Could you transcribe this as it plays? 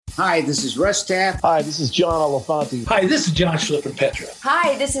Hi, this is Russ Taff. Hi, this is John Olifanti. Hi, this is John Schliffen-Petra.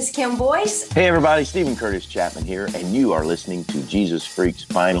 Hi, this is Kim Boyce. Hey everybody, Stephen Curtis Chapman here, and you are listening to Jesus Freaks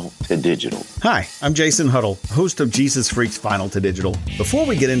Vinyl to Digital. Hi, I'm Jason Huddle, host of Jesus Freaks Vinyl to Digital. Before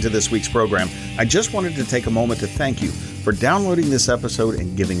we get into this week's program, I just wanted to take a moment to thank you for downloading this episode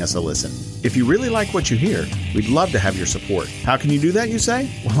and giving us a listen. If you really like what you hear, we'd love to have your support. How can you do that, you say?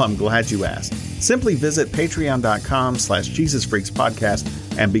 Well, I'm glad you asked. Simply visit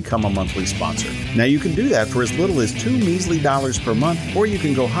patreon.com/JesusFreaksPodcast and become a monthly sponsor. Now, you can do that for as little as $2 measly per month, or you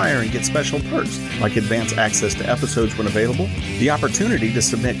can go higher and get special perks, like advance access to episodes when available, the opportunity to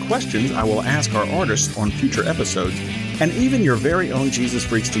submit questions I will ask our artists on future episodes, and even your very own Jesus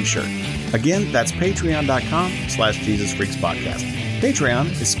Freaks t-shirt. Again, that's patreon.com/JesusFreaksPodcast.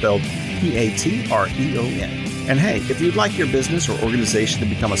 Patreon is spelled Patreon. And hey, if you'd like your business or organization to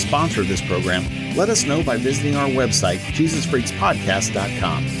become a sponsor of this program, let us know by visiting our website,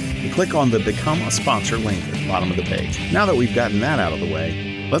 JesusFreaksPodcast.com, and click on the Become a Sponsor link at the bottom of the page. Now that we've gotten that out of the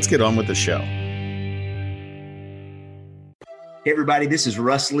way, let's get on with the show. Hey everybody, this is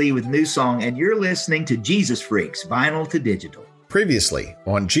Russ Lee with New Song, and you're listening to Jesus Freaks Vinyl to Digital. Previously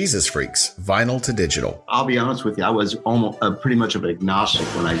on Jesus Freaks Vinyl to Digital. I'll be honest with you, I was almost pretty much of an agnostic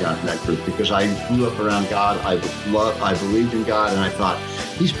when I got in that group because I grew up around God. I believed in God, and I thought,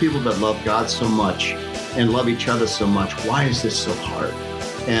 these people that love God so much and love each other so much, why is this so hard?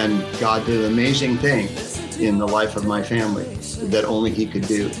 And God did an amazing thing in the life of my family that only He could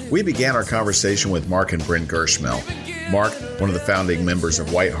do. We began our conversation with Mark and Bryn Gershmel. Mark, one of the founding members of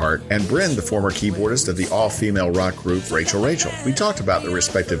Whiteheart, and Bryn, the former keyboardist of the all-female rock group Rachel Rachel. We talked about their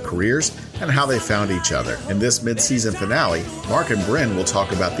respective careers and how they found each other. In this mid-season finale, Mark and Bryn will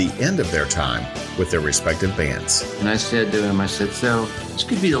talk about the end of their time with their respective bands. And I said to him, so this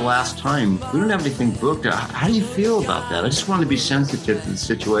could be the last time. We don't have anything booked. How do you feel about that? I just want to be sensitive to the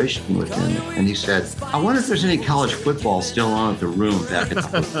situation with him. And he said, I wonder if there's any college football still on at the room back at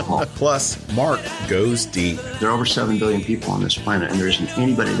the football. Plus, Mark goes deep. There are over 7 billion people on this planet, and there isn't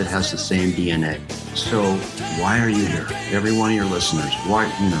anybody that has the same DNA. So why are you here? Every one of your listeners, why,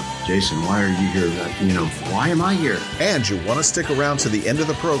 Jason, why are you here? Why am I here? And you want to stick around to the end of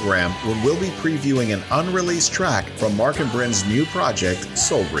the program when we'll be previewing an unreleased track from Mark and Bryn's new project,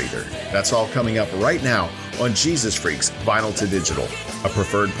 Soul Breather. That's all coming up right now on Jesus Freaks Vinyl to Digital, a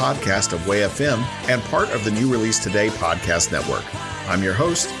preferred podcast of Way FM and part of the New Release Today podcast network. I'm your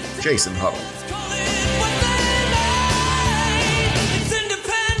host, Jason Huddle.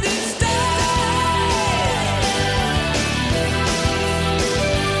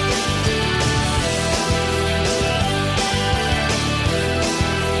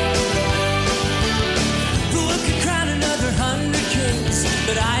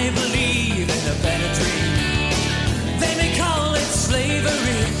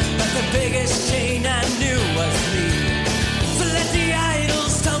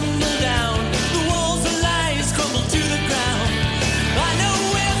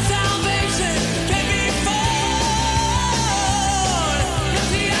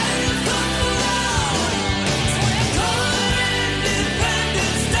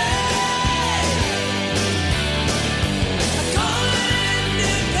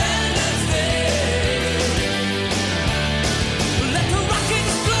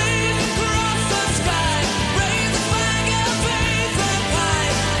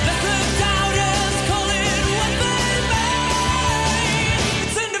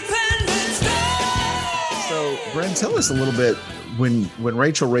 Tell us a little bit when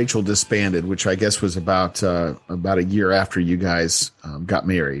Rachel disbanded, which I guess was about a year after you guys got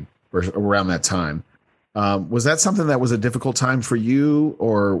married, or around that time. Was that something that was a difficult time for you,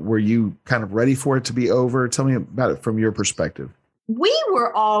 or were you kind of ready for it to be over? Tell me about it from your perspective. We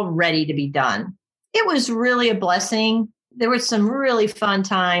were all ready to be done. It was really a blessing. There were some really fun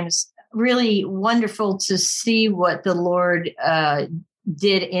times, really wonderful to see what the Lord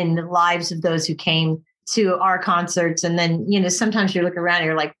did in the lives of those who came to our concerts. And then, sometimes you look around and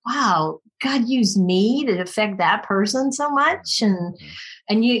you're like, wow, God used me to affect that person so much. And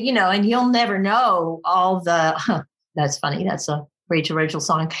and you'll never know all the, that's funny. That's a Rachel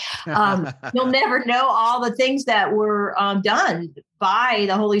song. You'll never know all the things that were done by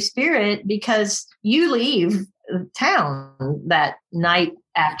the Holy Spirit because you leave town that night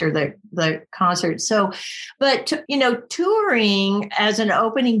after the concert. So, but touring as an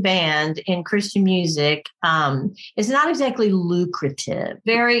opening band in Christian music is not exactly lucrative.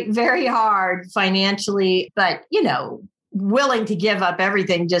 Very, very hard financially, but willing to give up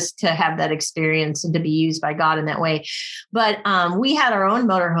everything just to have that experience and to be used by God in that way. But we had our own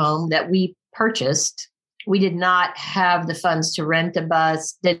motorhome that we purchased we did not have the funds to rent a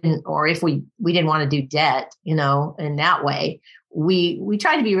bus, or if we didn't want to do debt, in that way. We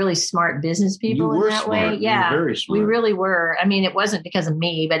tried to be really smart business people in that way. Yeah, very smart. We really were. I mean, it wasn't because of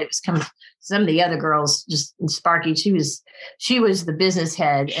me, but it was some of the other girls. Just Sparky, she was the business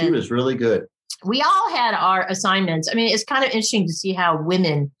head. She was really good. We all had our assignments. I mean, it's kind of interesting to see how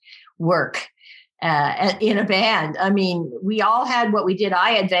women work in a band. I mean, we all had what we did.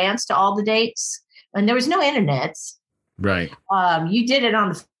 I advanced to all the dates, and there was no internets. Right. You did it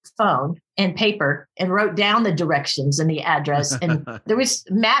on the phone and paper and wrote down the directions and the address. And there was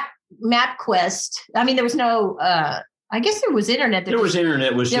MapQuest. I mean, there was no, I guess there was internet. There was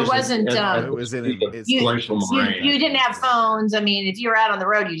internet. There wasn't. It was in you didn't have phones. I mean, if you were out on the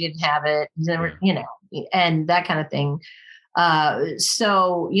road, you didn't have it, and that kind of thing.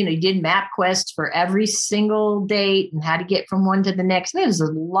 So, you did MapQuest for every single date and how to get from one to the next. There was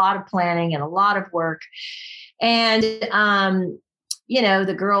a lot of planning and a lot of work. And,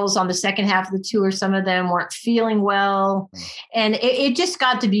 the girls on the second half of the tour, some of them weren't feeling well, and it just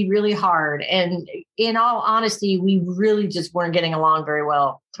got to be really hard. And in all honesty, we really just weren't getting along very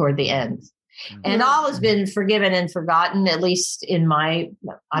well toward the end. And all has been forgiven and forgotten, at least in my.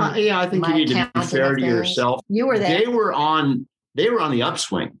 I think you need to be fair to yourself. You were there. They were on the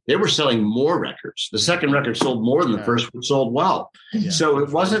upswing. They were selling more records. The second record sold more than the first sold well. Yeah. So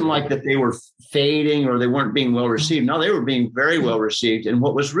it wasn't like that they were fading or they weren't being well received. No, they were being very well received. And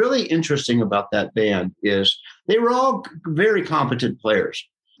what was really interesting about that band is they were all very competent players.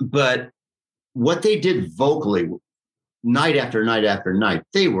 But what they did vocally, night after night after night,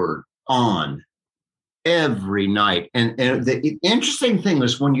 they were on every night. And the interesting thing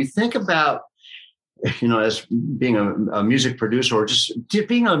is when you think about, as being a music producer or just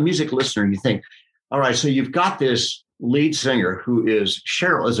being a music listener, you think, all right, so you've got this lead singer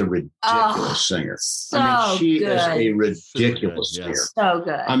Cheryl is a ridiculous singer. She is a ridiculous singer. So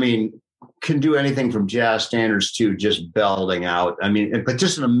good. I mean, can do anything from jazz standards to just belting out. I mean, but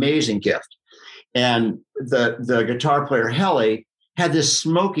just an amazing gift. And the guitar player, Helly, had this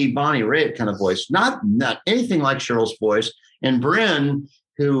smoky Bonnie Raitt kind of voice, not anything like Cheryl's voice. And Bryn,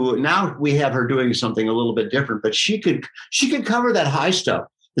 who now we have her doing something a little bit different, but she could cover that high stuff.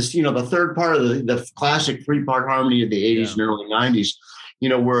 This, the third part of the classic 3-part harmony of the 80s and early 90s,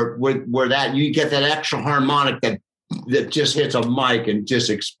 where that you get that extra harmonic that just hits a mic and just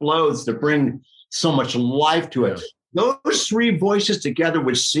explodes to bring so much life to it. Those three voices together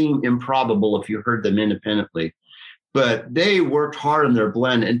would seem improbable if you heard them independently. But they worked hard on their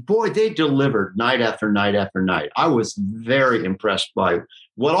blend, and boy, they delivered night after night after night. I was very impressed by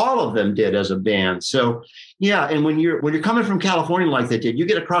what all of them did as a band. So, yeah, and when you're coming from California like they did, you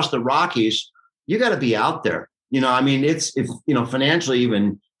get across the Rockies, you got to be out there. I mean, it's financially,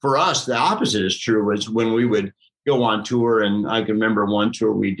 even for us, the opposite is true. Was when we would go on tour, and I can remember one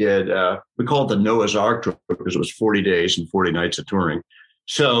tour we did. We called it the Noah's Ark tour because it was 40 days and 40 nights of touring.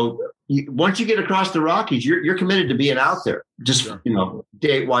 So once you get across the Rockies, you're committed to being out there, just,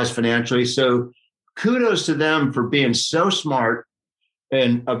 date-wise, financially. So kudos to them for being so smart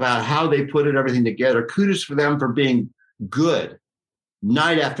and about how they put everything together. Kudos for them for being good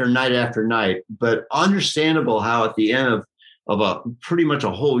night after night after night, but understandable how at the end of a pretty much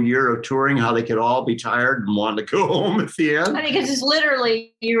a whole year of touring, how they could all be tired and want to go home at the end. I mean, because it's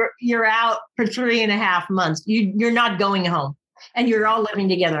literally you're out for 3.5 months. You're not going home. And you're all living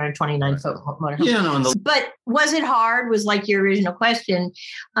together in a 29-foot motorhome. Yeah, but was it hard? Was like your original question.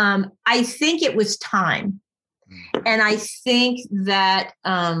 I think it was time. And I think that,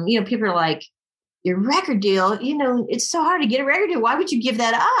 people are like, your record deal, it's so hard to get a record deal. Why would you give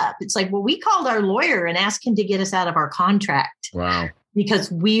that up? It's like, well, we called our lawyer and asked him to get us out of our contract. Wow.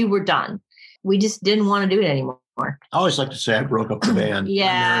 Because we were done. We just didn't want to do it anymore. I always like to say I broke up the band.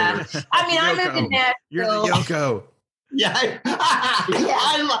 Yeah. I moved to Nashville. You're the Yoko. Yeah, I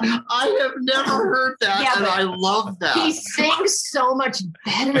have never heard that, and I love that. He sings so much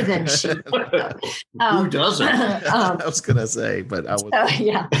better than she does. Who doesn't? I was gonna say, but I was.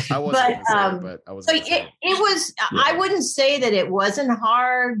 I wasn't gonna say, but I was. So it was. Yeah. I wouldn't say that it wasn't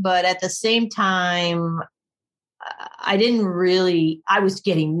hard, but at the same time, I didn't really. I was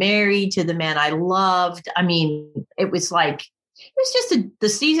getting married to the man I loved. I mean, it was like. It was just the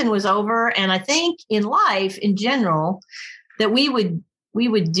season was over. And I think in life in general that we would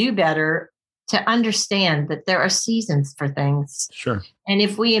do better to understand that there are seasons for things. Sure. And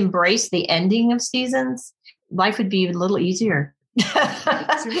if we embrace the ending of seasons, life would be a little easier.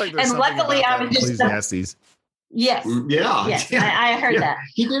 Like and luckily I was just Ecclesiastes. Yes. Yeah. Yes. I heard that.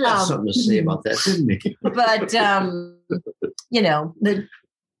 He did have something to say about that, didn't he? But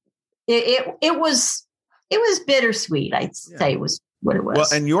it was it was bittersweet. I'd say was what it was. Well,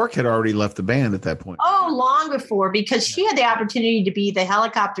 and York had already left the band at that point. Oh, long before, because she had the opportunity to be the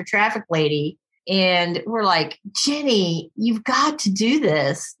helicopter traffic lady. And we're like, Jenny, you've got to do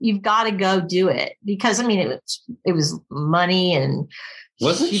this. You've got to go do it. Because, I mean, it was money, and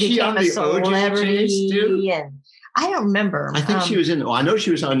wasn't she on the celebrity too? And I don't remember. I think she was in, I know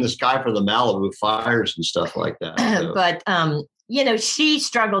she was on the Sky for the Malibu Fires and stuff like that. So. But, she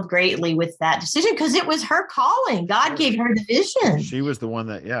struggled greatly with that decision because it was her calling. God gave her the vision. She was the one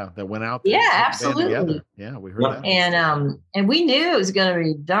that went out there. Yeah, absolutely. Yeah, we heard that. And we knew it was going to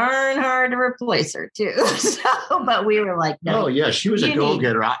be darn hard to replace her too. But we were like, no. Oh yeah, she was a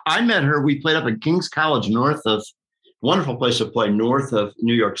go-getter. I met her. We played up at King's College wonderful place to play north of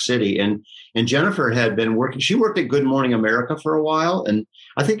New York City. And Jennifer had been working. She worked at Good Morning America for a while. And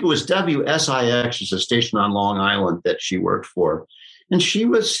I think it was WSIX, is a station on Long Island that she worked for. And she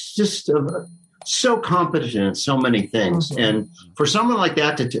was just so competent in so many things. Mm-hmm. And for someone like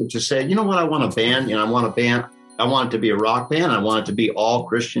that to say, you know what, I want a band, I want it to be a rock band. I want it to be all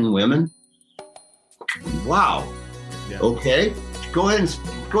Christian women. Wow. Yeah. Okay. Go ahead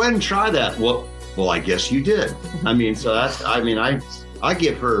and try that. Well, I guess you did. I mean, so I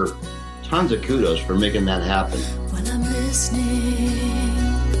give her tons of kudos for making that happen. When I'm listening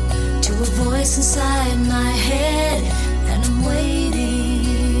to a voice inside my head and I'm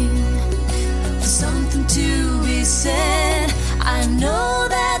waiting for something to be said, I know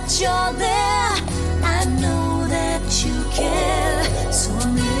that you're there. I know that you care. So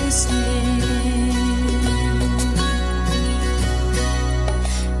I'm listening.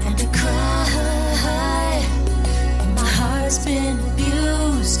 And I cry. Been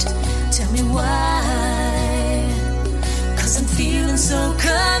abused. Tell me why? 'Cause I'm feeling so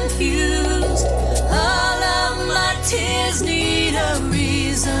confused. All of my tears need a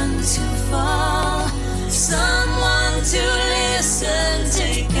reason to fall. Someone to listen,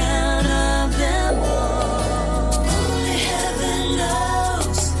 take out of them all. Only heaven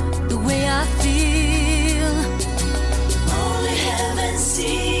knows the way I feel. Only heaven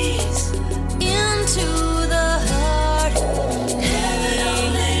sees into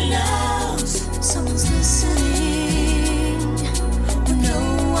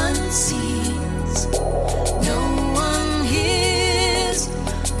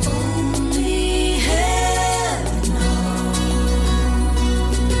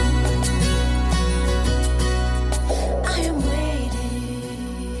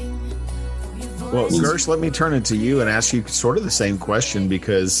Well, Gersh, let me turn it to you and ask you sort of the same question,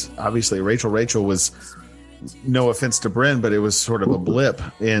 because obviously Rachel was, no offense to Bryn, but it was sort of a blip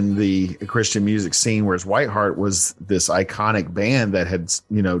in the Christian music scene, whereas Whiteheart was this iconic band that had,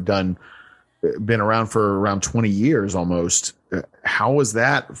 been around for around 20 years almost. How was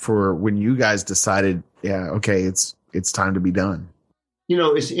that for when you guys decided, it's time to be done?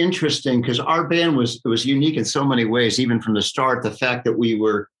 It's interesting because our band was unique in so many ways, even from the start. The fact that we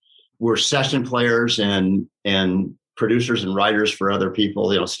were session players and producers and writers for other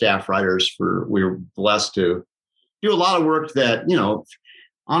people, staff writers we were blessed to do a lot of work that,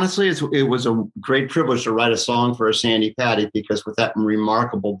 honestly, it was a great privilege to write a song for a Sandy Patty, because with that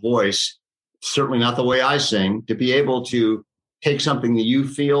remarkable voice, certainly not the way I sing, to be able to take something that you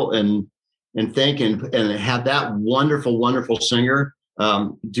feel and think and have that wonderful, wonderful singer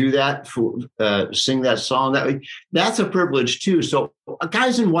do that, sing that song. That's a privilege too. So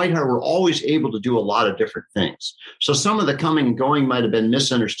guys in Whiteheart were always able to do a lot of different things. So some of the coming and going might have been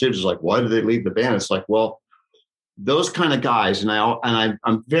misunderstood. It's like, why did they leave the band? It's like, well, those kind of guys, and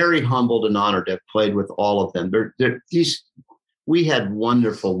I'm very humbled and honored to have played with all of them. We had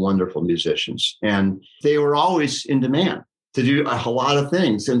wonderful, wonderful musicians, and they were always in demand to do a lot of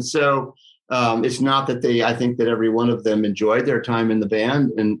things. And so it's not that I think that every one of them enjoyed their time in the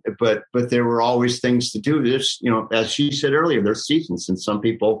band, but there were always things to do. This, as she said earlier, there's seasons, and some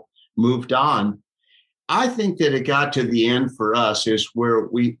people moved on. I think that it got to the end for us is where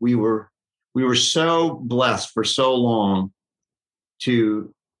we were so blessed for so long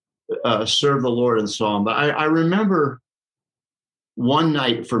to serve the Lord in song. But I remember one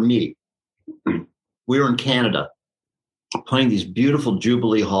night for me, we were in Canada, playing these beautiful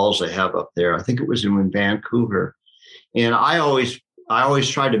Jubilee halls they have up there. I think it was in Vancouver. And I always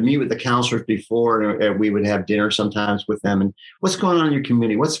tried to meet with the counselors before, and we would have dinner sometimes with them. And what's going on in your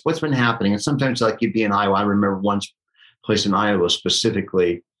community? What's been happening? And sometimes like you'd be in Iowa. I remember one place in Iowa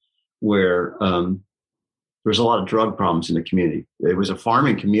specifically where there was a lot of drug problems in the community. It was a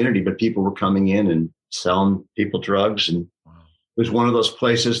farming community, but people were coming in and selling people drugs. And it was one of those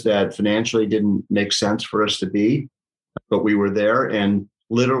places that financially didn't make sense for us to be. But we were there, and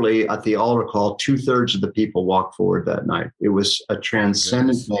literally at the altar call, 2/3 of the people walked forward that night. It was a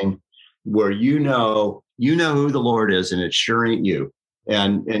transcendent thing where you know who the Lord is, and it sure ain't you.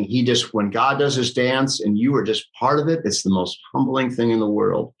 And he just, when God does his dance and you are just part of it, it's the most humbling thing in the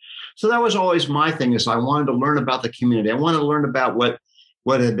world. So that was always my thing, is I wanted to learn about the community. I wanted to learn about what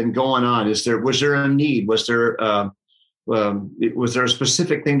had been going on. Was there a need? Was there a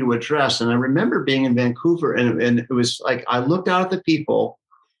specific thing to address? And I remember being in Vancouver, and it was like, I looked out at the people,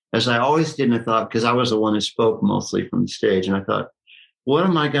 as I always did, and I thought, because I was the one who spoke mostly from the stage, and I thought, what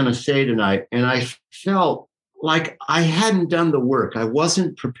am I going to say tonight? And I felt like I hadn't done the work. I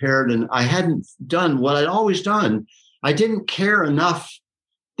wasn't prepared, and I hadn't done what I'd always done. I didn't care enough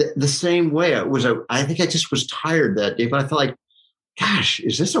the same way. I think I just was tired that day, but I felt like, gosh,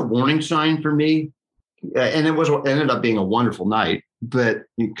 is this a warning sign for me? And it ended up being a wonderful night, but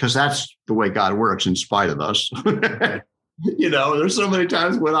because that's the way God works in spite of us. There's so many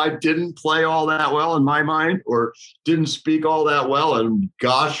times when I didn't play all that well in my mind, or didn't speak all that well. And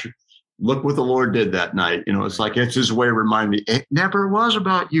gosh, look what the Lord did that night. It's like, it's his way to remind me, it never was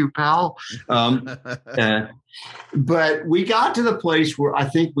about you, pal. But we got to the place where I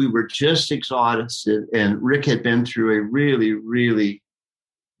think we were just exhausted, and Rick had been through a really, really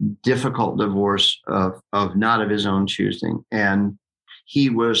difficult divorce of not of his own choosing. And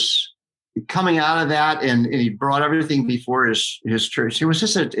he was coming out of that, and he brought everything before his church. It was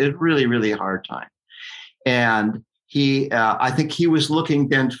just a really, really hard time. And I think he was looking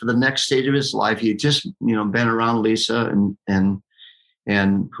then for the next stage of his life. He had just, been around Lisa and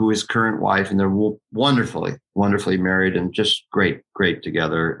who is current wife, and they're wonderfully married and just great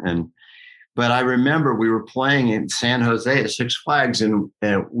together. But I remember we were playing in San Jose at Six Flags, and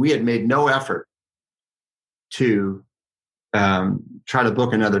we had made no effort to try to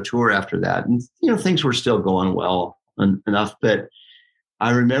book another tour after that. And, things were still going well enough. But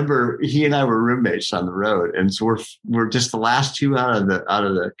I remember he and I were roommates on the road. And so we're just the last two out of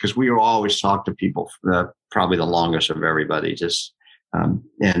the, because we always talk to people probably the longest of everybody.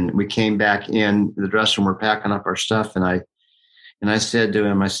 And we came back in the dressing room, we're packing up our stuff. And I said to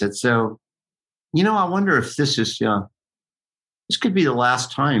him, so, I wonder if this could be the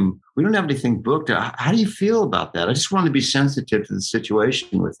last time. We don't have anything booked. How do you feel about that? I just wanted to be sensitive to the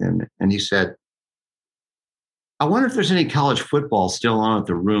situation with him. And he said, I wonder if there's any college football still on at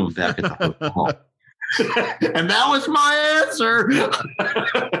the room back at the hotel. And that was my answer.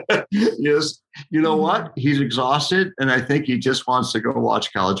 Yes. You know what? He's exhausted, and I think he just wants to go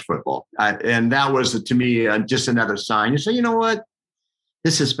watch college football. And that was, to me, just another sign. You say, you know what?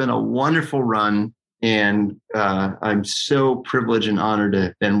 This has been a wonderful run. And I'm so privileged and honored to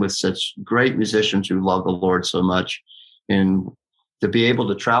have been with such great musicians who love the Lord so much. And to be able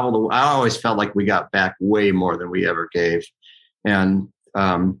to travel, I always felt like we got back way more than we ever gave. And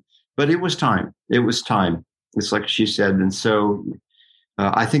but it was time. It was time. It's like she said. And so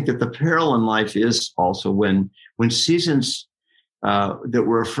I think that the peril in life is also when seasons that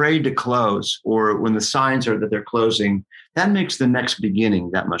we're afraid to close, or when the signs are that they're closing, that makes the next beginning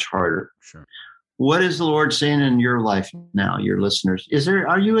that much harder. Sure. What is the Lord saying in your life now, your listeners?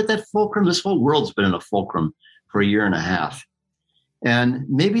 Are you at that fulcrum? This whole world's been in a fulcrum for a year and a half. And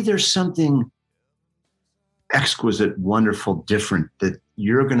maybe there's something exquisite, wonderful, different that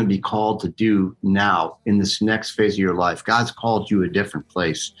you're going to be called to do now in this next phase of your life. God's called you a different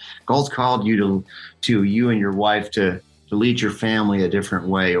place. God's called you to you and your wife to lead your family a different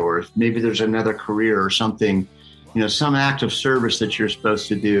way. Or maybe there's another career or something, some act of service that you're supposed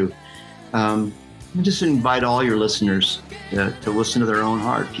to do. I just invite all your listeners to listen to their own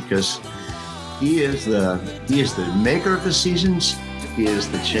heart, because He is the maker of the seasons. He is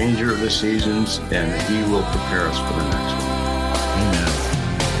the changer of the seasons, and He will prepare us for the next one. Amen.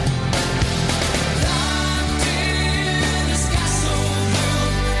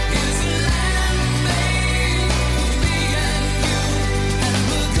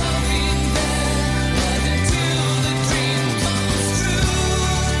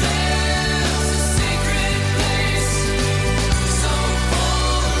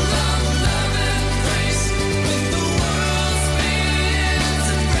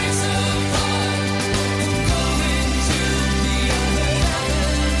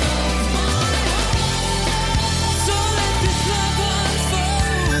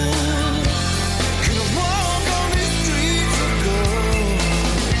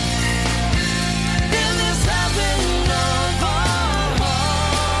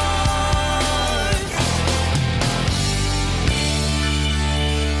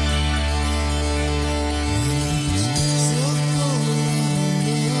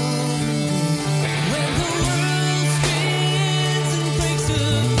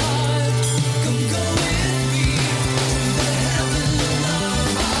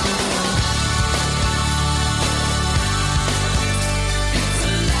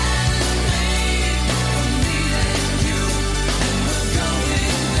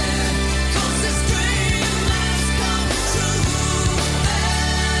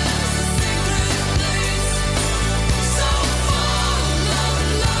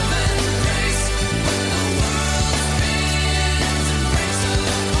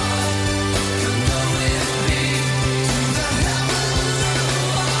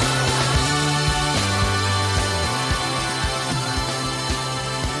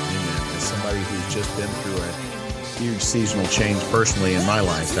 huge seasonal change personally in my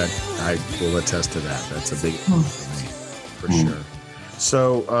life. That I will attest to that. That's a big thing for me, for sure.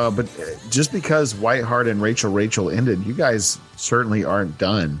 So, but just because Whiteheart and Rachel ended, you guys certainly aren't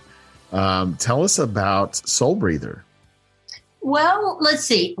done. Tell us about Soul Breather. Well, let's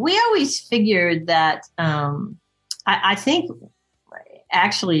see. We always figured that I think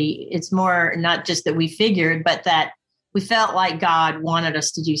actually it's more not just that we figured, but that we felt like God wanted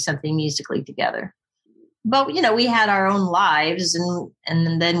us to do something musically together. But, we had our own lives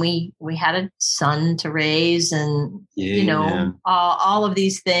and then we had a son to raise and, all of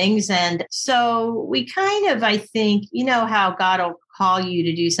these things. And so we kind of, I think, how God will call you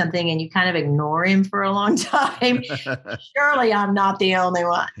to do something and you kind of ignore him for a long time. Surely I'm not the only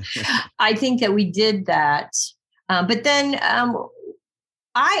one. I think that we did that. But then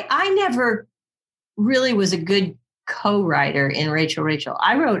I never really was a good co-writer in Rachel.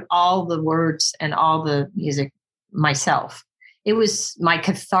 I wrote all the words and all the music myself. It was my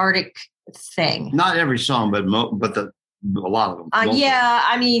cathartic thing. Not every song, but a lot of them. Yeah,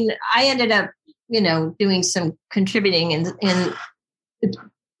 I mean, I ended up, doing some contributing in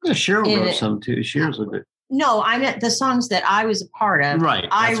Cheryl wrote some too. Cheryl's a bit. No, I meant the songs that I was a part of. Right.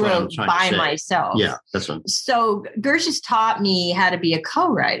 I wrote by myself. Yeah, that's what. So Gersh's taught me how to be a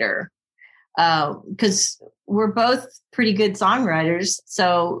co-writer because we're both pretty good songwriters.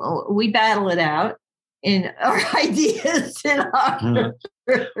 So we battle it out in our ideas. I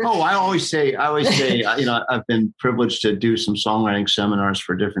always say, I've been privileged to do some songwriting seminars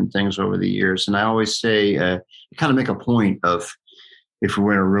for different things over the years. And I always say, kind of make a point of, if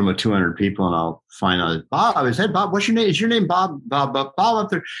we're in a room of 200 people and I'll find out, Bob, I said, Bob, what's your name? Is your name Bob? Bob up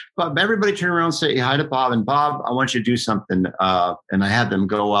there. Bob, everybody turn around and say hi to Bob. And Bob, I want you to do something. And I had them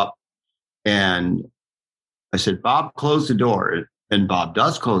go up and I said, Bob, close the door. And Bob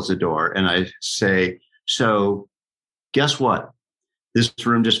does close the door. And I say, so guess what? This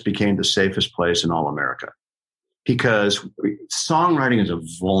room just became the safest place in all America because songwriting is a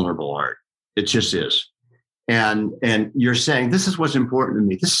vulnerable art. It just is. And you're saying, this is what's important to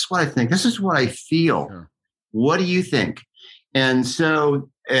me. This is what I think. This is what I feel. Sure. What do you think? And so,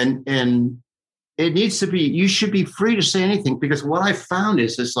 and it needs to be, you should be free to say anything because what I found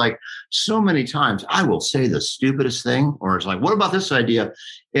is it's like so many times I will say the stupidest thing, or it's like, what about this idea?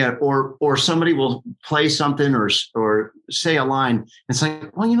 Or somebody will play something or say a line. It's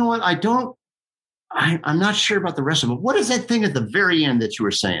like, well, you know what? I'm not sure about the rest of it. What is that thing at the very end that you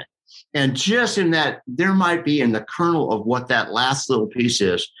were saying? And just in that, there might be in the kernel of what that last little piece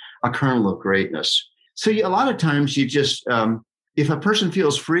is, a kernel of greatness. So a lot of times you just, if a person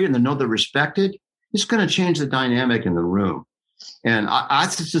feels free and they know they're respected, it's going to change the dynamic in the room. And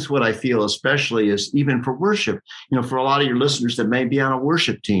that's just what I feel, especially is even for worship, for a lot of your listeners that may be on a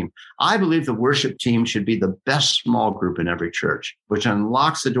worship team. I believe the worship team should be the best small group in every church, which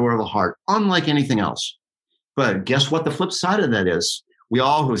unlocks the door of the heart, unlike anything else. But guess what the flip side of that is?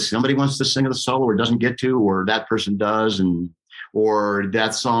 Who somebody wants to sing the solo or doesn't get to, or that person does, or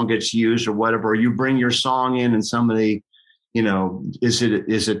that song gets used or whatever. You bring your song in and somebody,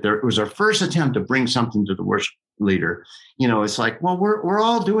 it was our first attempt to bring something to the worship leader. It's like, well, we're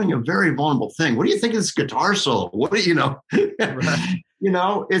all doing a very vulnerable thing. What do you think of this guitar solo? What do you know? Right.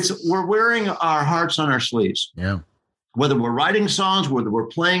 We're wearing our hearts on our sleeves. Yeah. Whether we're writing songs, whether we're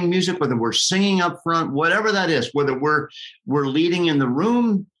playing music, whether we're singing up front, whatever that is, whether we're leading in the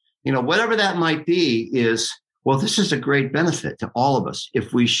room, whatever that might be is, well, this is a great benefit to all of us.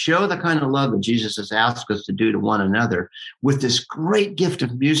 If we show the kind of love that Jesus has asked us to do to one another with this great gift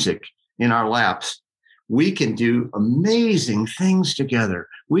of music in our laps, we can do amazing things together.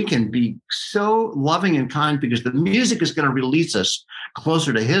 We can be so loving and kind because the music is going to release us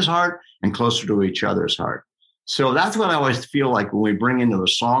closer to his heart and closer to each other's heart. So that's what I always feel like when we bring into the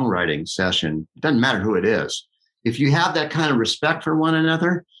songwriting session. It doesn't matter who it is. If you have that kind of respect for one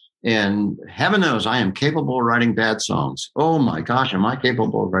another, and heaven knows I am capable of writing bad songs. Oh my gosh, am I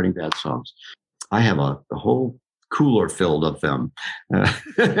capable of writing bad songs? I have a whole cooler filled of them. But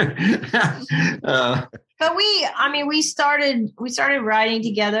we started writing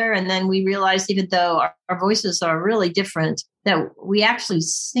together, and then we realized even though our voices are really different, that we actually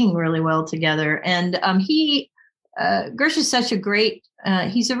sing really well together. And Gersh is such a great,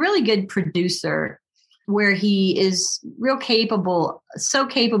 he's a really good producer where he is so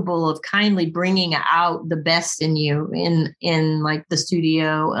capable of kindly bringing out the best in you in like the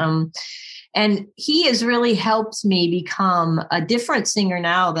studio. And he has really helped me become a different singer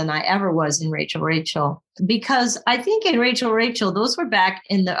now than I ever was in Rachel, because I think in Rachel, those were back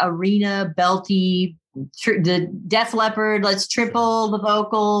in the arena, belty, the Def Leppard, let's triple the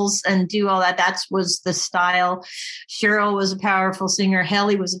vocals and do all that. That was the style. Cheryl was a powerful singer.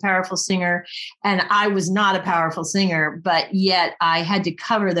 Helly was a powerful singer. And I was not a powerful singer, but yet I had to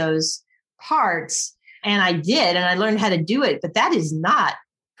cover those parts. And I did, and I learned how to do it. But that is not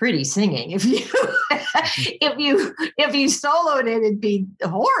pretty singing. If you soloed it, it'd be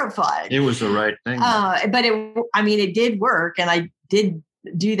horrifying. It was the right thing. But it did work, and I did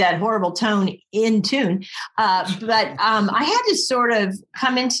do that horrible tone in tune. But I had to sort of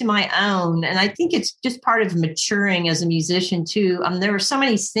come into my own. And I think it's just part of maturing as a musician too. There were so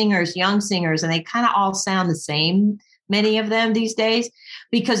many singers, young singers, and they kind of all sound the same, many of them these days,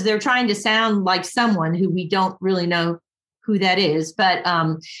 because they're trying to sound like someone who we don't really know who that is. But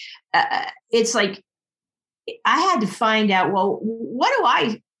it's like, I had to find out, well, who am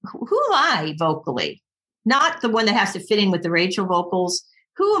I vocally? Not the one that has to fit in with the Rachel vocals.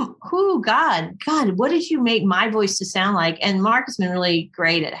 God, what did you make my voice to sound like? And Mark has been really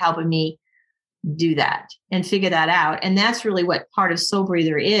great at helping me do that and figure that out. And that's really what part of Soul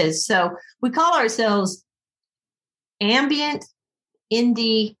Breather is. So we call ourselves ambient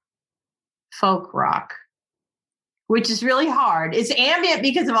indie folk rock, which is really hard. It's ambient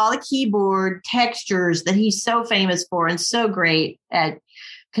because of all the keyboard textures that he's so famous for and so great at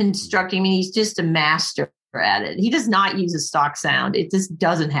constructing. I mean, he's just a master at it. He does not use a stock sound. It just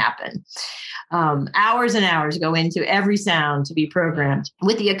doesn't happen. Hours and hours go into every sound to be programmed.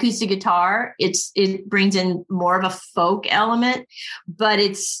 With the acoustic guitar, it brings in more of a folk element, but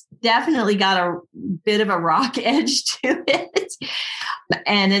it's definitely got a bit of a rock edge to it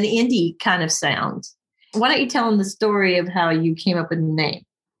and an indie kind of sound. Why don't you tell them the story of how you came up with the name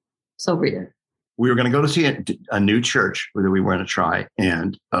Soul Breather? We were going to go to see a new church that we were going to try,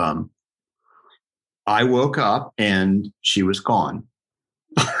 and I woke up and she was gone.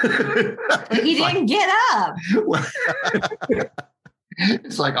 He didn't get up.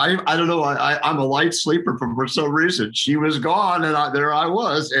 It's like, I don't know. I'm a light sleeper for some reason. She was gone, and there I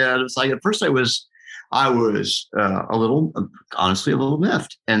was. And it's like, at first I was a little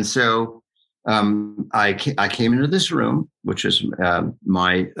miffed. And so I came into this room, which is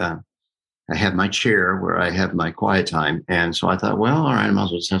I have my chair where I have my quiet time. And so I thought, well, all right, I might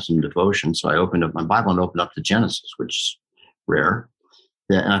as well just have some devotion. So I opened up my Bible and opened up to Genesis, which is rare.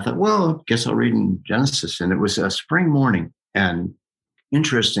 And I thought, well, I guess I'll read in Genesis. And it was a spring morning. And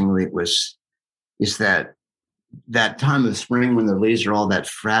interestingly, it's that time of spring when the leaves are all that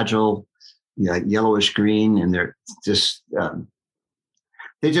fragile, like yellowish green, and they're just,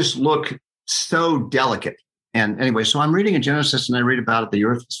 they just look so delicate. And anyway, so I'm reading in Genesis, and I read about it. The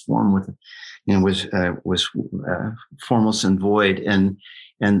earth was formed was formless and void, and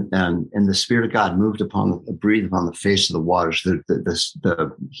the Spirit of God breathed upon the face of the waters.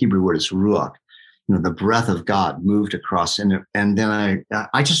 The Hebrew word is ruach. The breath of God moved across, and then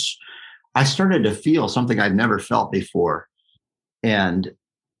I started to feel something I'd never felt before, and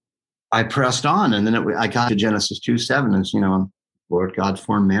I pressed on, and then I got to Genesis 2:7, and Lord God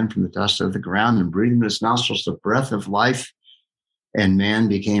formed man from the dust of the ground and breathed in his nostrils the breath of life, and man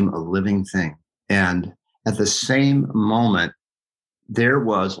became a living thing. And at the same moment, there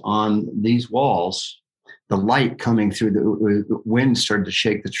was on these walls, the light coming through, the wind started to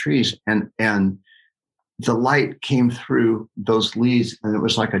shake the trees, and the light came through those leaves, and it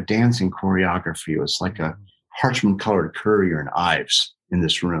was like a dancing choreography. It was like a parchment-colored Currier and Ives in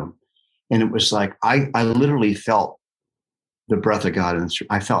this room. And it was like, I literally felt the breath of God. And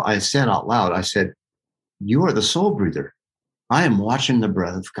I said out loud, I said, you are the soul breather. I am watching the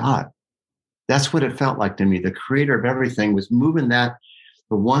breath of God. That's what it felt like to me. The creator of everything was moving the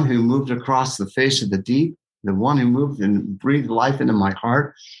one who moved across the face of the deep, the one who moved and breathed life into my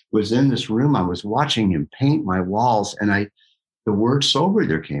heart was in this room. I was watching him paint my walls, and the word soul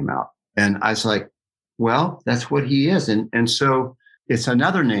breather came out. And I was like, well, that's what he is. And so it's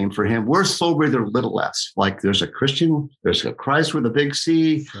another name for him. We're soul breather, little s. Like there's a Christian, there's a Christ with a big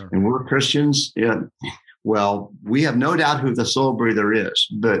C, sure. And we're Christians. Yeah. Well, we have no doubt who the soul breather is,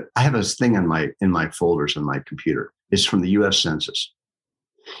 but I have this thing in my folders on my computer. It's from the U.S. Census.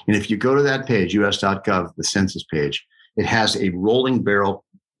 And if you go to that page, us.gov, the census page, it has a rolling barrel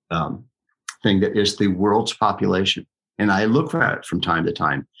thing that is the world's population. And I look at it from time to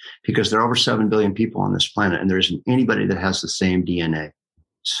time because there are over 7 billion people on this planet, and there isn't anybody that has the same DNA.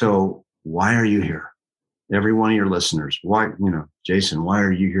 So why are you here? Every one of your listeners, why, Jason, why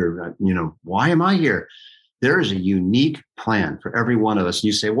are you here? Why am I here? There is a unique plan for every one of us. And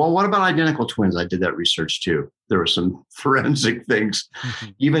you say, well, what about identical twins? I did that research too. There were some forensic things,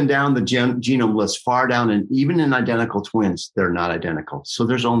 even down the genome list, far down, and even in identical twins, they're not identical. So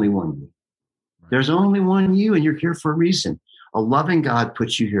there's only one. There's only one you, and you're here for a reason. A loving God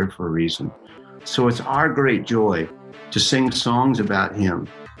puts you here for a reason. So it's our great joy to sing songs about him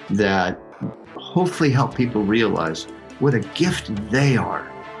that hopefully help people realize what a gift they are,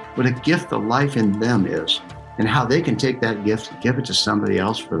 what a gift the life in them is, and how they can take that gift and give it to somebody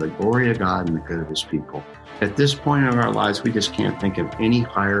else for the glory of God and the good of his people. At this point in our lives, we just can't think of any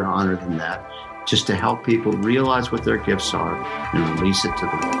higher honor than that, just to help people realize what their gifts are and release it to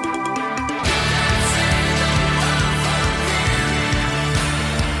the world.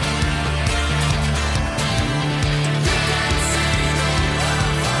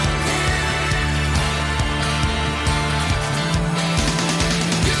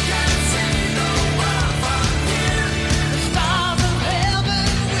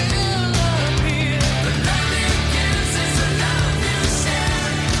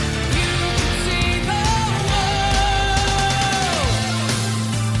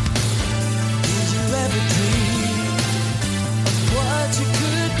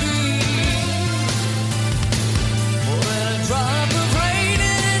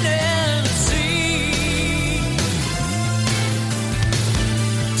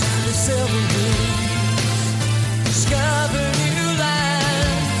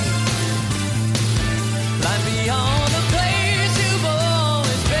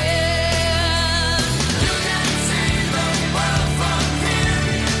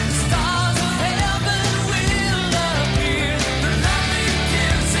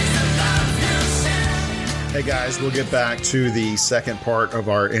 Hey guys, we'll get back to the second part of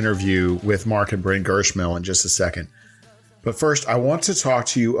our interview with Mark and Bryn Gershmill in just a second. But first, I want to talk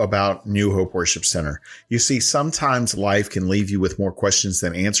to you about New Hope Worship Center. You see, sometimes life can leave you with more questions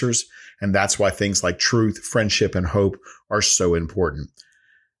than answers, and that's why things like truth, friendship, and hope are so important.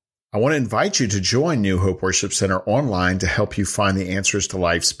 I want to invite you to join New Hope Worship Center online to help you find the answers to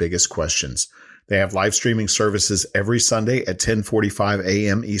life's biggest questions. They have live streaming services every Sunday at 10:45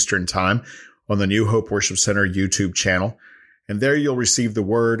 a.m. Eastern Time on the New Hope Worship Center YouTube channel. And there you'll receive the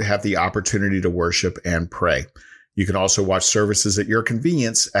word, have the opportunity to worship and pray. You can also watch services at your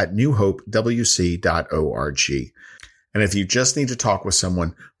convenience at newhopewc.org. And if you just need to talk with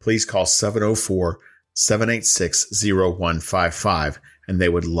someone, please call 704-786-0155, and they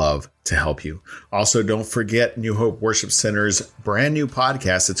would love to help you. Also, don't forget New Hope Worship Center's brand new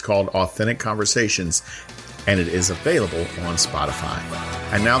podcast. It's called Authentic Conversations, and it is available on Spotify.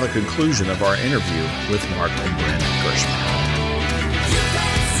 And now the conclusion of our interview with Mark and Bryn Gershmill.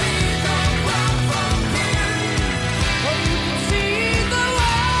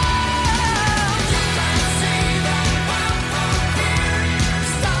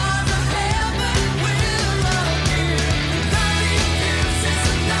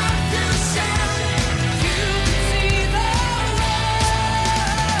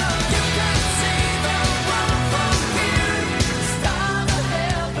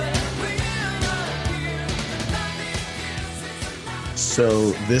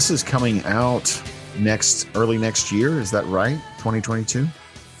 So this is coming out early next year. Is that right? 2022?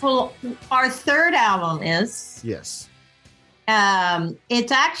 Well, our third album is. Yes.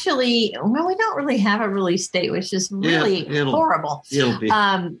 It's actually, well, we don't really have a release date, which is really horrible. It'll be.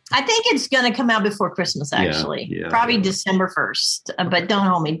 I think it's going to come out before Christmas, actually. Probably December 1st, but don't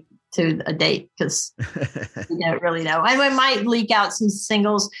hold me to a date because we don't really know. And we might leak out some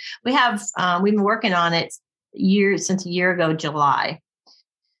singles. We've been working on it since a year ago, July.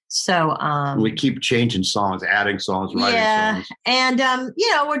 So we keep changing songs, adding songs, writing songs. And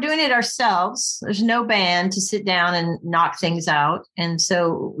we're doing it ourselves. There's no band to sit down and knock things out. And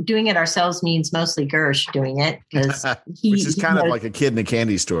so doing it ourselves means mostly Gersh doing it, because which is kind of like a kid in a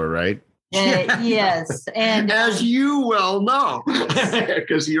candy store, right? Yes. And as you well know,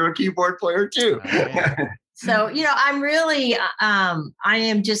 because you're a keyboard player too. So, I'm really, I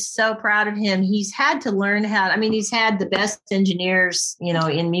am just so proud of him. He's had to learn he's had the best engineers,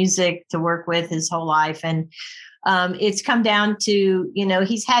 in music to work with his whole life. And it's come down to,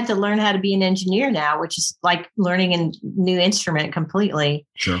 he's had to learn how to be an engineer now, which is like learning a new instrument completely.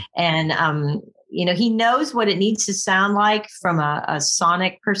 Sure. And, he knows what it needs to sound like from a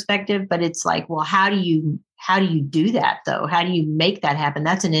sonic perspective, but it's like, well, how do you do that though? How do you make that happen?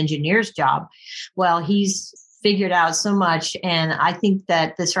 That's an engineer's job. Well, he's figured out so much. And I think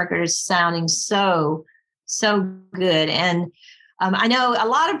that this record is sounding so, so good. And I know a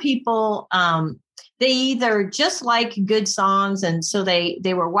lot of people, they either just like good songs. And so they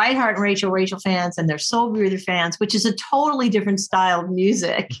were Whiteheart and Rachel fans, and they're Soul Breather fans, which is a totally different style of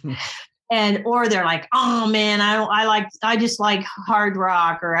music. or they're like, oh man, I just like hard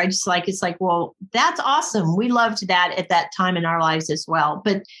rock, or it's like, well, that's awesome. We loved that at that time in our lives as well.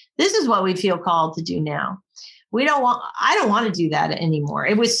 But this is what we feel called to do now. I don't want to do that anymore.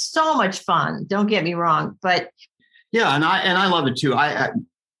 It was so much fun. Don't get me wrong, but yeah. And I love it too.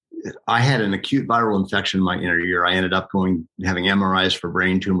 I had an acute viral infection in my inner ear. I ended up having MRIs for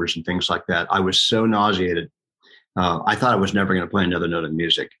brain tumors and things like that. I was so nauseated. I thought I was never going to play another note of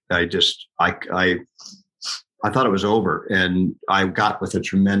music. I thought it was over. And I got with a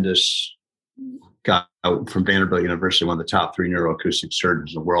tremendous guy from Vanderbilt University, one of the top 3 neuroacoustic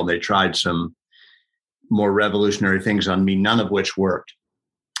surgeons in the world. They tried some more revolutionary things on me, none of which worked.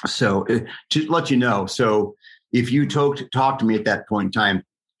 So to let you know, so if you talk to me at that point in time,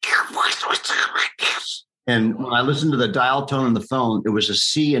 and when I listened to the dial tone on the phone, it was a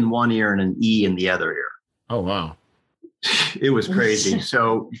C in one ear and an E in the other ear. Oh, wow. It was crazy.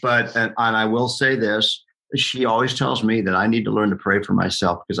 So, and I will say this, she always tells me that I need to learn to pray for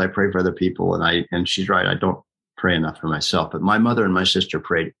myself because I pray for other people. And she's right. I don't pray enough for myself, but my mother and my sister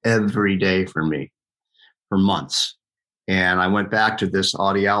prayed every day for me for months. And I went back to this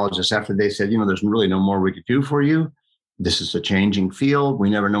audiologist after they said, there's really no more we could do for you. This is a changing field. We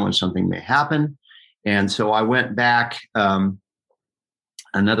never know when something may happen. And so I went back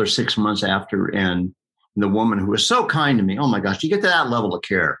another 6 months after, and the woman who was so kind to me, oh my gosh, you get to that level of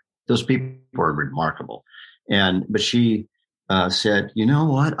care. Those people are remarkable. But she said, you know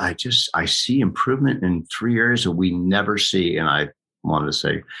what? I see improvement in 3 areas that we never see. And I wanted to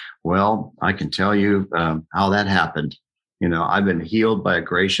say, well, I can tell you how that happened. I've been healed by a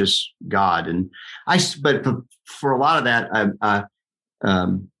gracious God. But for a lot of that,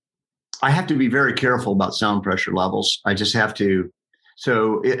 I have to be very careful about sound pressure levels. I just have to.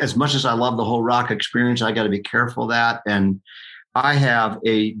 So as much as I love the whole rock experience, I got to be careful of that. And I have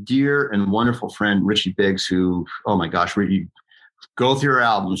a dear and wonderful friend, Richie Biggs, who, oh my gosh, go through her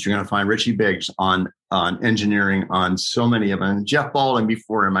albums. You're going to find Richie Biggs on engineering on so many of them. And Jeff Baldwin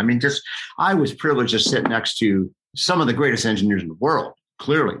before him. I mean, I was privileged to sit next to some of the greatest engineers in the world.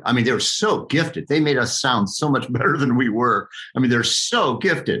 Clearly. I mean, they were so gifted. They made us sound so much better than we were. I mean, they're so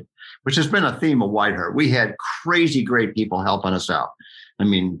gifted, which has been a theme of Whiteheart. We had crazy great people helping us out. I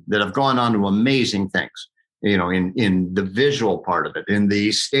mean, that have gone on to amazing things, in the visual part of it, in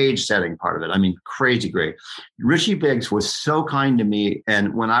the stage setting part of it. I mean, crazy great. Richie Biggs was so kind to me.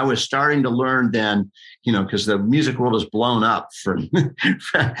 And when I was starting to learn then, because the music world has blown up from,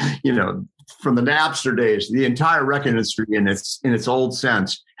 from the Napster days, the entire record industry in its old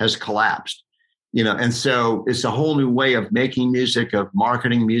sense has collapsed. And so it's a whole new way of making music, of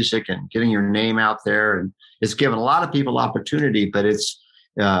marketing music and getting your name out there. And it's given a lot of people opportunity, but it's,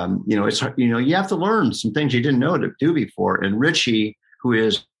 you have to learn some things you didn't know to do before. And Richie, who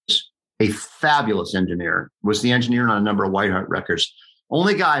is a fabulous engineer, was the engineer on a number of Whiteheart records.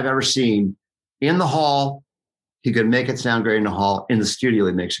 Only guy I've ever seen in the hall. He could make it sound great in the hall. In the studio,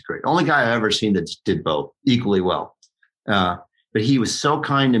 he makes it great. Only guy I've ever seen that did both equally well. But he was so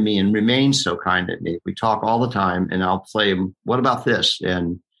kind to me and remains so kind to me. We talk all the time, and I'll play him, what about this?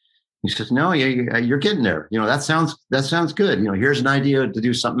 And he says, no, you're getting there. That sounds good. Here's an idea to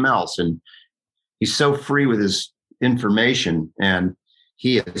do something else. And he's so free with his information. And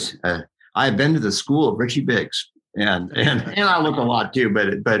he is, I've been to the school of Richie Biggs, and I look a lot too,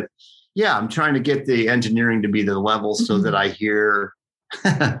 but yeah, I'm trying to get the engineering to be the level so that I hear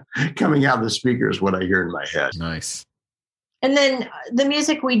coming out of the speakers what I hear in my head. Nice. And then the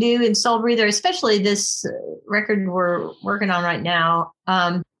music we do in Soul Breather, especially this record we're working on right now,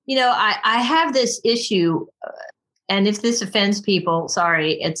 I have this issue, and if this offends people,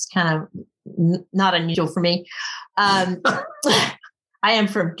 sorry, it's kind of not unusual for me. I am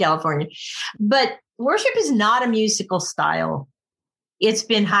from California, but worship is not a musical style. It's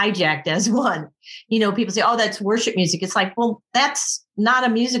been hijacked as one. People say, oh, that's worship music. It's like, well, that's not a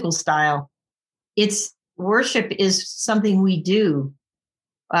musical style. Worship is something we do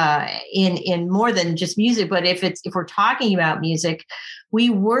in more than just music. But if we're talking about music, we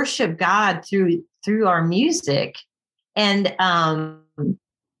worship God through our music. And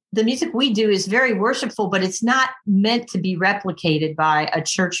the music we do is very worshipful, but it's not meant to be replicated by a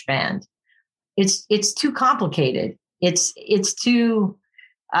church band. It's too complicated. It's too,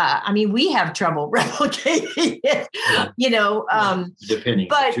 we have trouble replicating it,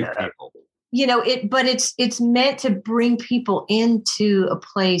 depending on two people. But it's meant to bring people into a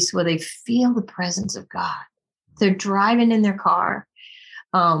place where they feel the presence of God. They're driving in their car.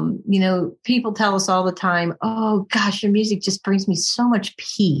 People tell us all the time, oh gosh, your music just brings me so much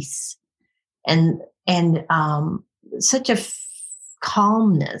peace and such a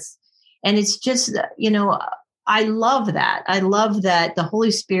calmness. And it's just, I love that. I love that the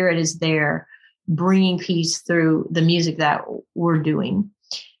Holy Spirit is there bringing peace through the music that we're doing.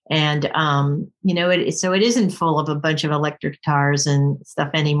 And, so it isn't full of a bunch of electric guitars and stuff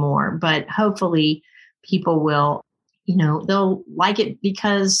anymore, but hopefully people will, they'll like it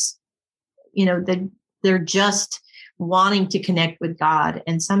because, they're just wanting to connect with God.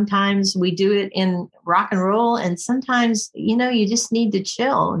 And sometimes we do it in rock and roll. And sometimes, you just need to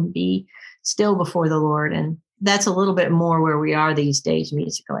chill and be still before the Lord. And that's a little bit more where we are these days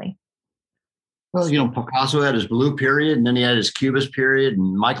musically. Well, Picasso had his blue period, and then he had his Cubist period,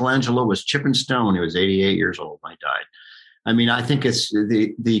 and Michelangelo was chip and stone. He was 88 years old when he died. I mean, I think it's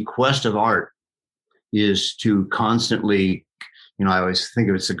the quest of art is to constantly, I always think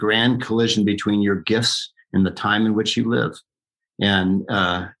of it's a grand collision between your gifts and the time in which you live.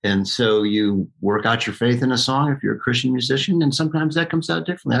 And so you work out your faith in a song if you're a Christian musician, and sometimes that comes out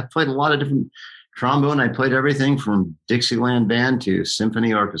differently. I've played a lot of different trombone. I played everything from Dixieland band to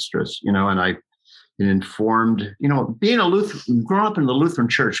symphony orchestras, and I informed, being growing up in the Lutheran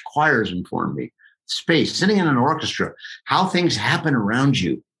church, choirs informed me. Space, sitting in an orchestra, how things happen around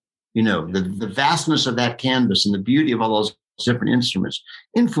you, the vastness of that canvas and the beauty of all those different instruments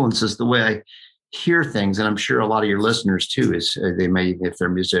influences the way I hear things. And I'm sure a lot of your listeners too, is they may, if they're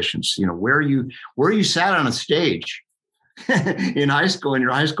musicians, where you sat on a stage in high school, in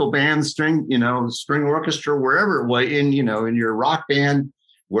your high school band, string orchestra, wherever it was, in your rock band,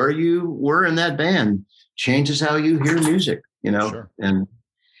 where you were in that band changes how you hear music, Sure.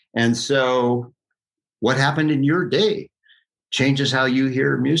 And so what happened in your day changes how you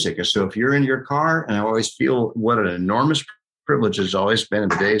hear music. And so if you're in your car, and I always feel what an enormous privilege has always been in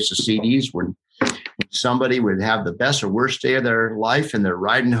the days of CDs when somebody would have the best or worst day of their life and they're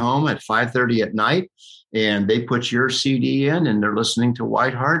riding home at 5:30 at night and they put your CD in and they're listening to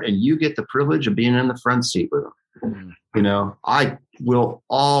Whiteheart and you get the privilege of being in the front seat with them. I will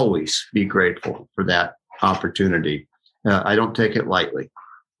always be grateful for that opportunity. I don't take it lightly.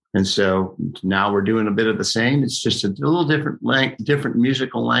 And so now we're doing a bit of the same. It's just a little different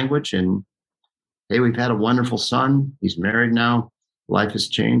musical language. And hey, we've had a wonderful son. He's married now. Life has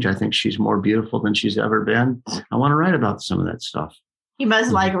changed. I think she's more beautiful than she's ever been. I want to write about some of that stuff. You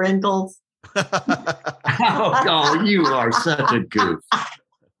must like wrinkles. Oh, you are such a goof.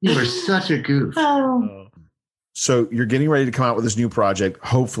 You are such a goof. Oh. So you're getting ready to come out with this new project,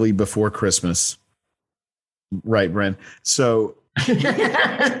 hopefully before Christmas. Right, Bren? So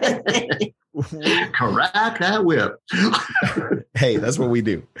crack that whip. Hey, that's what we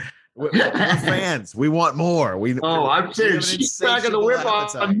do. We're fans. We want more. I'm saying she's cracking the whip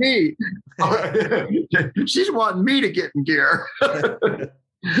on me. She's wanting me to get in gear.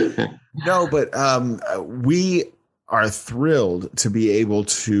 No, but we are thrilled to be able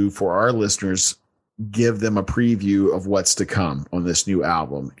to, for our listeners, give them a preview of what's to come on this new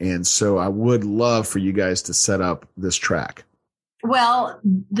album. And so I would love for you guys to set up this track. Well,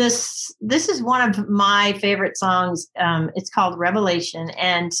 this is one of my favorite songs. It's called Revelation.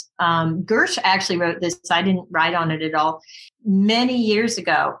 And Gersh actually wrote this. I didn't write on it at all many years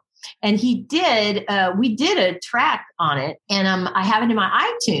ago. And we did a track on it. And I have it in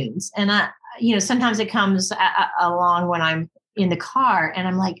my iTunes. And sometimes it comes along when I'm in the car and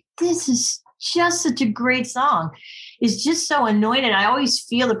I'm like, this is just such a great song. It's just so anointed. I always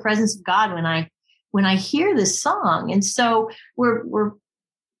feel the presence of God when I hear this song. And so we're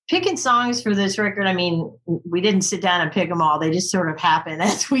picking songs for this record. I mean, we didn't sit down and pick them all. They just sort of happen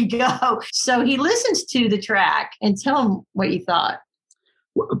as we go. So he listens to the track and tell him what you thought.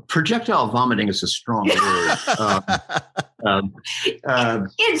 Projectile vomiting is a strong word.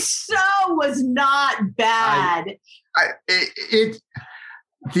 It so was not bad.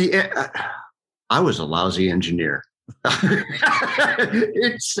 I was a lousy engineer.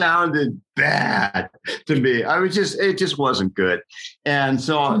 It sounded bad to me. It just wasn't good. And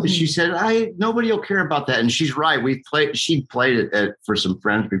so she said, nobody will care about that. And she's right. She played it for some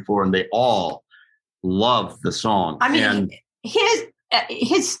friends before and they all loved the song. I mean,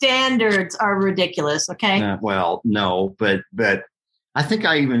 his standards are ridiculous. Okay. Well, no, but I think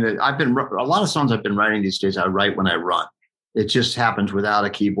a lot of songs I've been writing these days, I write when I run. It just happens without a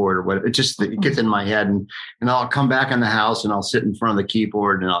keyboard or what. It gets in my head and I'll come back in the house and I'll sit in front of the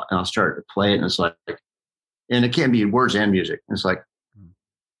keyboard and I'll start to play it. And it's like, and it can be words and music. And it's like,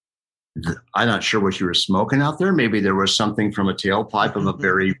 I'm not sure what you were smoking out there. Maybe there was something from a tailpipe of a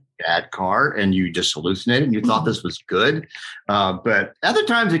very bad car and you just hallucinated and you thought this was good. But other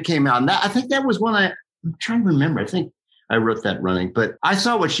times it came out. And I think that was when I'm trying to remember. I think I wrote that running, but I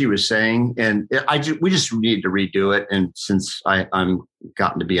saw what she was saying, and we just need to redo it. And since I'm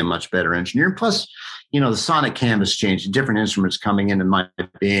gotten to be a much better engineer, and plus, the sonic canvas changed, different instruments coming into my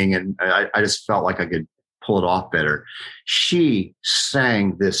being, and I just felt like I could pull it off better. She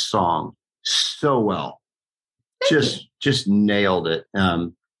sang this song so well, just nailed it.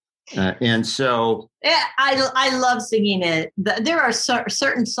 And so, yeah, I love singing it. There are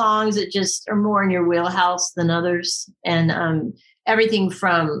certain songs that just are more in your wheelhouse than others, and everything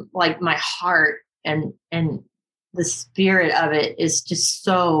from like my heart and the spirit of it is just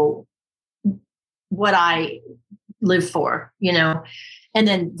so what I live for, And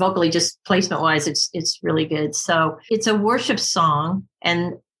then vocally, just placement wise, it's really good. So it's a worship song,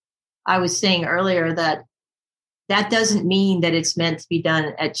 and I was saying earlier that doesn't mean that it's meant to be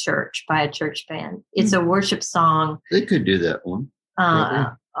done at church by a church band. It's a worship song. They could do that one.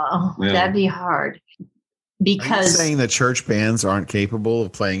 That'd be hard. Because are you saying that church bands aren't capable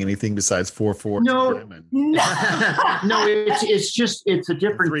of playing anything besides 4/4? No, it's a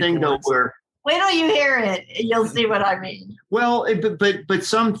different thing though. Where wait till you hear it, you'll see what I mean. Well, but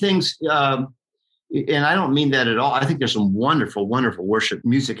some things, and I don't mean that at all. I think there's some wonderful, wonderful worship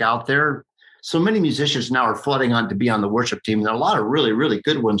music out there. So many musicians now are flooding on to be on the worship team. There are a lot of really, really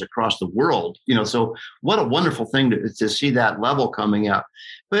good ones across the world, so what a wonderful thing to see that level coming out.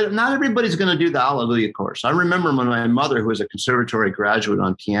 But not everybody's going to do the Hallelujah course. I remember when my mother, who was a conservatory graduate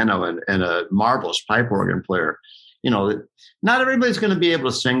on piano and a marvelous pipe organ player, not everybody's going to be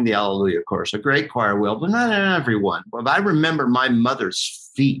able to sing the Hallelujah course. A great choir will, but not everyone. But I remember my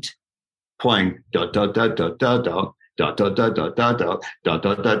mother's feet playing da da da da da da. Da da da da da da da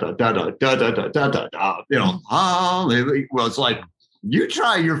da da da da da da da da. Well, it's like you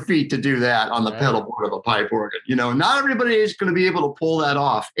try your feet to do that on the pedal board of a pipe organ. Not everybody is going to be able to pull that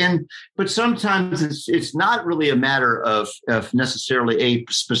off. But sometimes it's not really a matter of necessarily a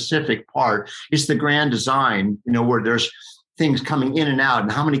specific part. It's the grand design, where there's things coming in and out,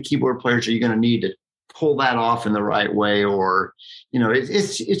 and how many keyboard players are you going to need to pull that off in the right way? Or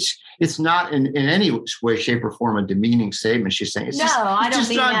it's not in any way, shape, or form a demeaning statement. She's saying I don't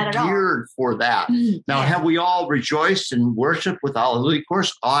mean that at all. Geared for that. Now, have we all rejoiced and worshiped with Hallelujah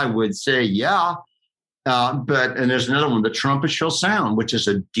course? I would say, yeah. And there's another one, the trumpet shall sound, which is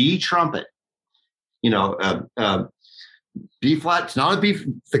a D trumpet. B flat. It's not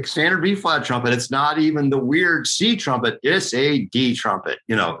the standard B flat trumpet. It's not even the weird C trumpet. It's a D trumpet.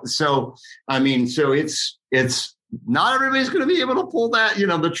 So it's not everybody's going to be able to pull that.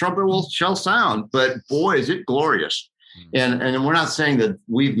 The trumpet shall sound, but boy, is it glorious. And we're not saying that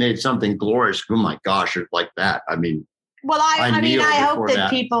we've made something glorious. Oh my gosh, it's like that. I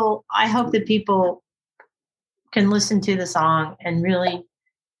hope that people can listen to the song and really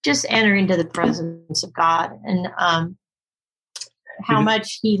just enter into the presence of God and how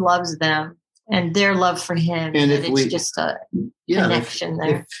much He loves them and their love for Him. And it's just a connection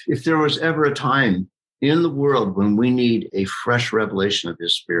there. If there was ever a time in the world when we need a fresh revelation of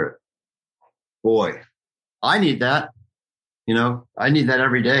His Spirit, boy, I need that. I need that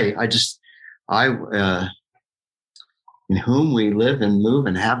every day. In whom we live and move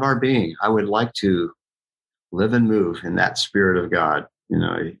and have our being. I would like to live and move in that Spirit of God,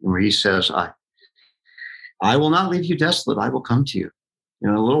 where He says, I will not leave you desolate. I will come to you. In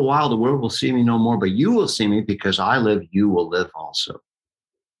a little while, the world will see me no more, but you will see me because I live, you will live also.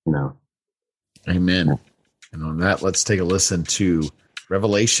 Amen. And on that, let's take a listen to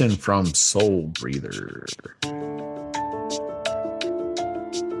Revelation from Soul Breather.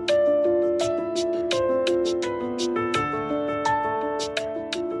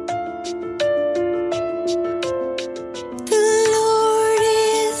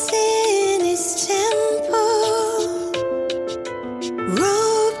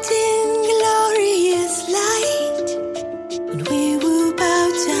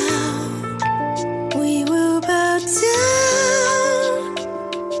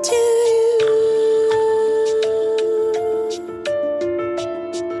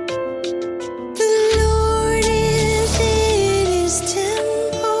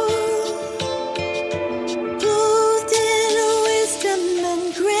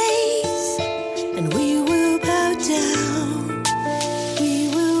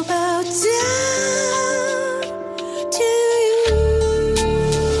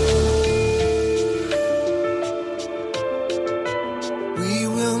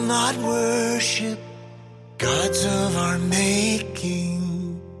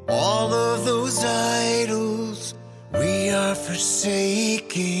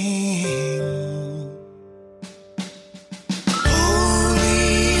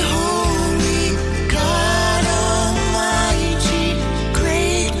 Holy, holy, God Almighty.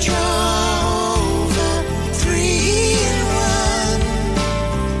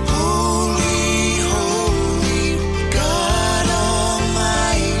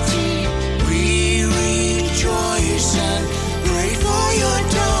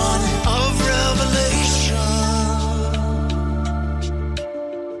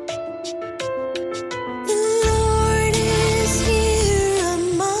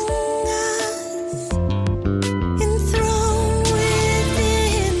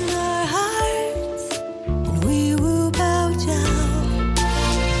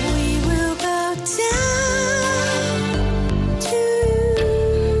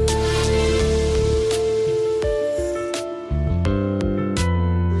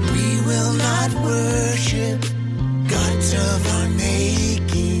 not worship gods of our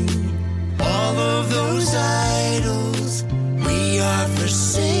making. All of those idols we are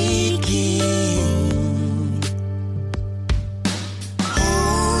forsaking.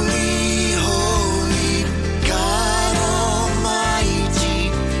 Holy, holy, God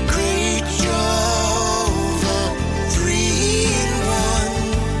Almighty, great Jehovah, 3 in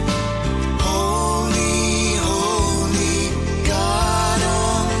 1. Holy, holy, God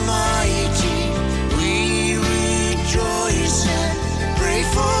Almighty, we rejoice and pray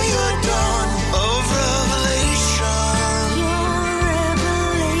for your dawn of revelation. Your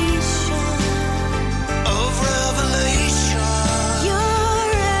revelation. Of revelation. Your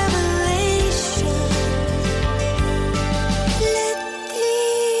revelation. Let the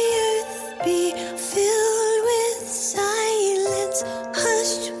earth be filled with silence,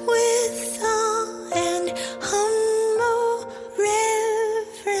 hushed with awe and humble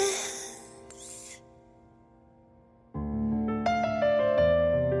reverence.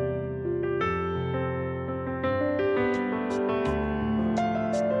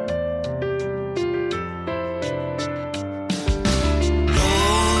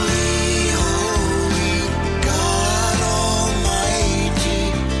 Holy, holy, God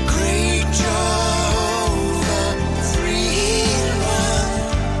Almighty, great Jehovah, 3 in 1.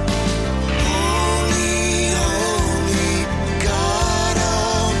 Holy, holy, God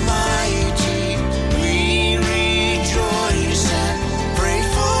Almighty, we rejoice and pray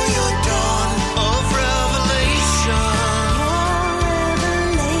for your dawn of revelation.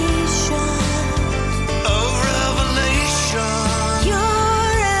 Of revelation. Your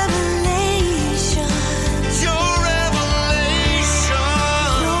revelation. Your revelation.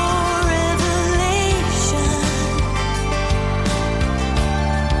 Your revelation.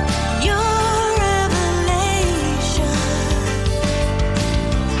 Your revelation.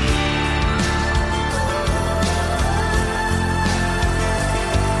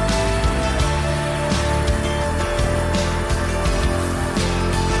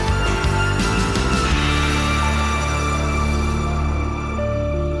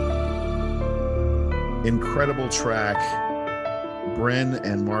 Incredible track. Bryn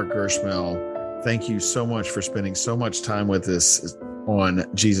and Mark Gershmel, thank you so much for spending so much time with us on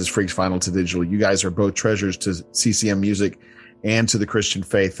Jesus Freaks Vinyl to Digital. You guys are both treasures to CCM music and to the Christian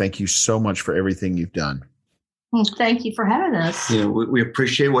faith. Thank you so much for everything you've done. Thank you for having us. You know, we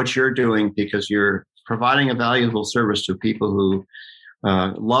appreciate what you're doing because you're providing a valuable service to people who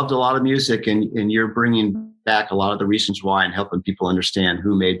loved a lot of music, and you're bringing back a lot of the reasons why and helping people understand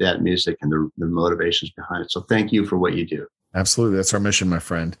who made that music and the motivations behind it. So thank you for what you do. Absolutely. That's our mission, my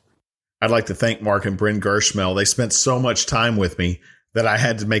friend. I'd like to thank Mark and Bryn Gershmel. They spent so much time with me that I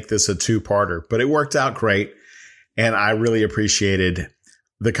had to make this a 2-parter, but it worked out great. And I really appreciated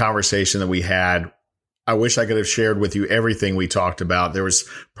the conversation that we had. I wish I could have shared with you everything we talked about. There was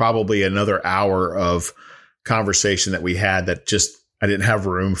probably another hour of conversation that we had that just I didn't have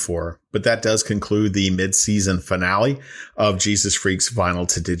room for. But that does conclude the mid-season finale of Jesus Freaks Vinyl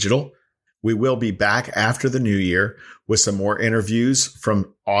to Digital. We will be back after the new year with some more interviews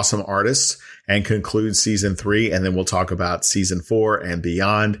from awesome artists and conclude season 3. And then we'll talk about season 4 and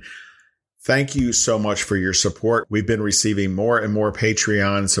beyond. Thank you so much for your support. We've been receiving more and more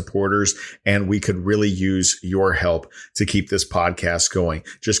Patreon supporters, and we could really use your help to keep this podcast going.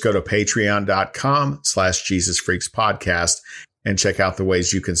 Just go to patreon.com/JesusFreaksPodcast and check out the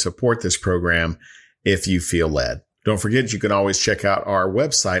ways you can support this program if you feel led. Don't forget, you can always check out our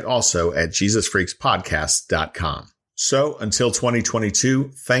website also at JesusFreaksPodcast.com. So until 2022,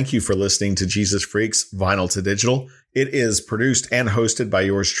 thank you for listening to Jesus Freaks Vinyl to Digital. It is produced and hosted by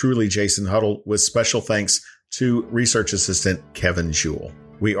yours truly, Jason Huddle, with special thanks to research assistant Kevin Jewell.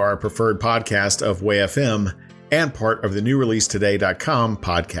 We are a preferred podcast of WayFM and part of the newreleasetoday.com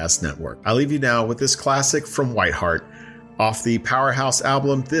podcast network. I leave you now with this classic from Whiteheart off the Powerhouse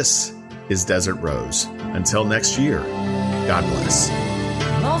album. This is Desert Rose. Until next year, God bless.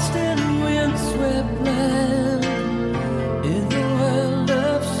 Lost in a windswept land, in the world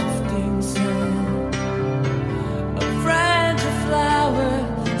of shifting sand, a fragile flower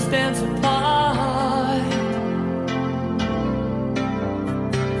stands apart.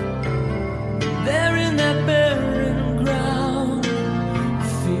 There in that barren ground, you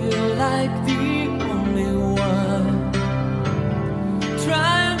feel like the only one,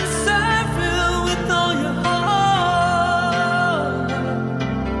 trying to serve you with all your heart.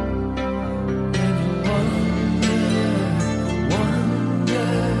 And you wonder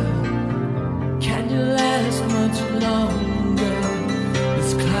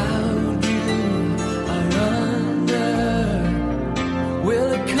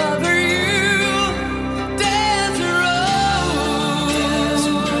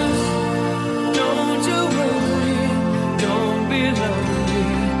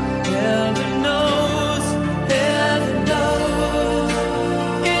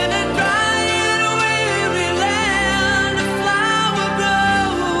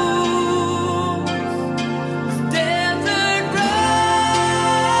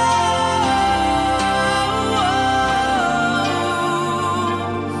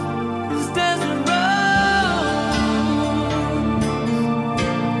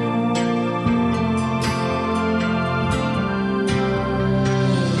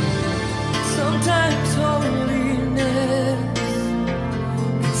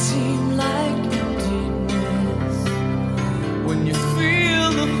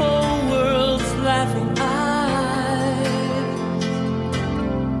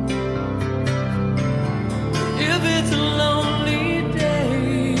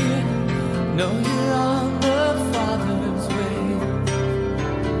know you're on the Father's way.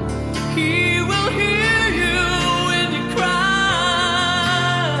 He will hear you when you cry.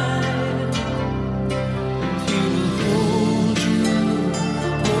 And he will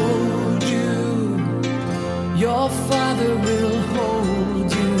hold you. Your Father will hold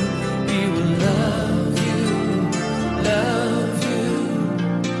you. He will love you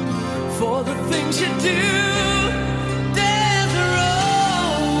for the things you do.